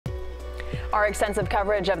Our extensive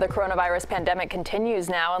coverage of the coronavirus pandemic continues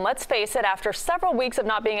now, and let's face it, after several weeks of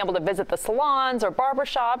not being able to visit the salons or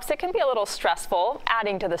barbershops, it can be a little stressful,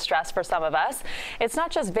 adding to the stress for some of us. It's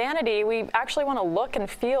not just vanity, we actually want to look and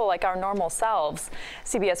feel like our normal selves.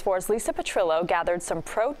 CBS 4's Lisa Petrillo gathered some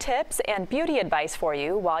pro tips and beauty advice for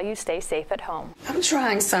you while you stay safe at home. I'm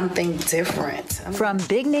trying something different. From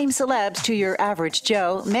big-name celebs to your average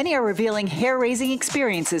Joe, many are revealing hair-raising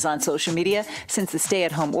experiences on social media since the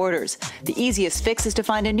stay-at-home orders. The easiest fix is to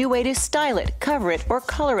find a new way to style it, cover it, or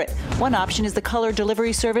color it. One option is the color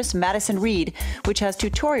delivery service Madison Reed, which has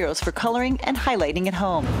tutorials for coloring and highlighting at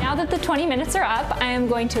home. Now that the 20 minutes are up, I am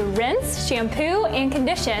going to rinse, shampoo, and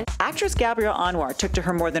condition. Actress Gabrielle Anwar took to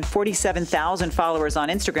her more than 47,000 followers on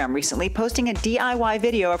Instagram recently, posting a DIY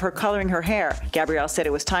video of her coloring her hair. Gabrielle said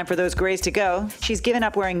it was time for those grays to go. She's given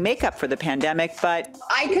up wearing makeup for the pandemic, but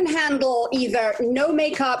I can handle either no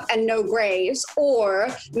makeup and no grays or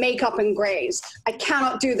makeup and grays. I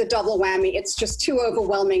cannot do the double whammy. It's just too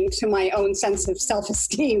overwhelming to my own sense of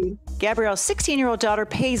self-esteem. Gabrielle's 16-year-old daughter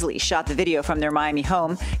Paisley shot the video from their Miami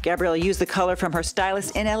home. Gabrielle used the color from her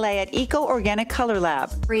stylist in LA at Eco Organic Color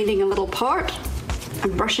Lab. Reading a little part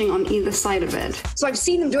and brushing on either side of it. So I've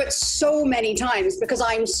seen them do it so many times because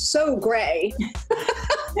I'm so gray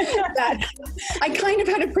that I kind of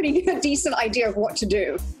had a pretty decent idea of what to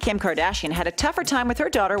do. Kim Kardashian had a tougher time with her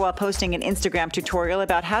daughter while posting an Instagram tutorial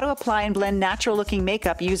about how to apply and blend natural-looking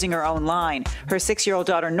makeup using her own line. Her 6-year-old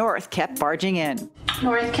daughter North kept barging in.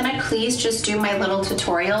 North, can I please just do my little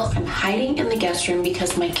tutorial? I'm hiding in the guest room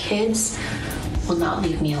because my kids will not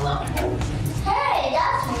leave me alone. Hey,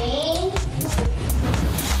 that's me.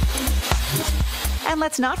 And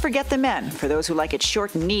let's not forget the men. For those who like it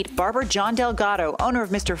short and neat, barber John Delgado, owner of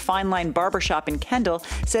Mr. Fine Line Barbershop in Kendall,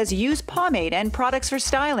 says use pomade and products for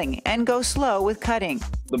styling and go slow with cutting.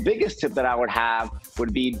 The biggest tip that I would have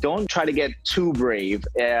would be don't try to get too brave.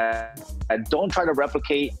 Don't try to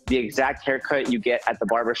replicate the exact haircut you get at the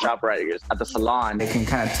barbershop or at the salon. They can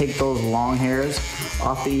kind of take those long hairs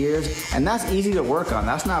off the ears, and that's easy to work on.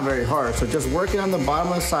 That's not very hard. So just working on the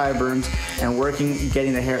bottom of the sideburns and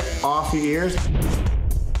getting the hair off your ears.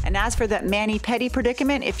 And as for that mani-pedi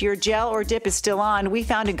predicament, if your gel or dip is still on, we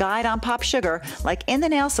found a guide on Pop Sugar. Like in the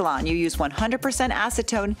nail salon, you use 100%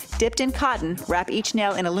 acetone dipped in cotton, wrap each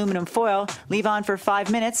nail in aluminum foil, leave on for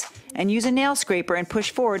 5 minutes, and use a nail scraper and push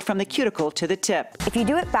forward from the cuticle to the tip. If you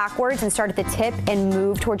do it backwards and start at the tip and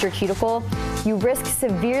move towards your cuticle, you risk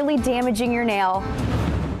severely damaging your nail.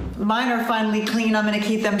 Mine are finally clean. I'm going to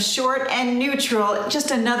keep them short and neutral.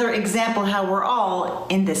 Just another example how we're all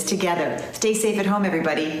in this together. Stay safe at home,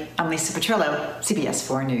 everybody. I'm Lisa Petrillo, CBS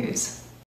 4 News.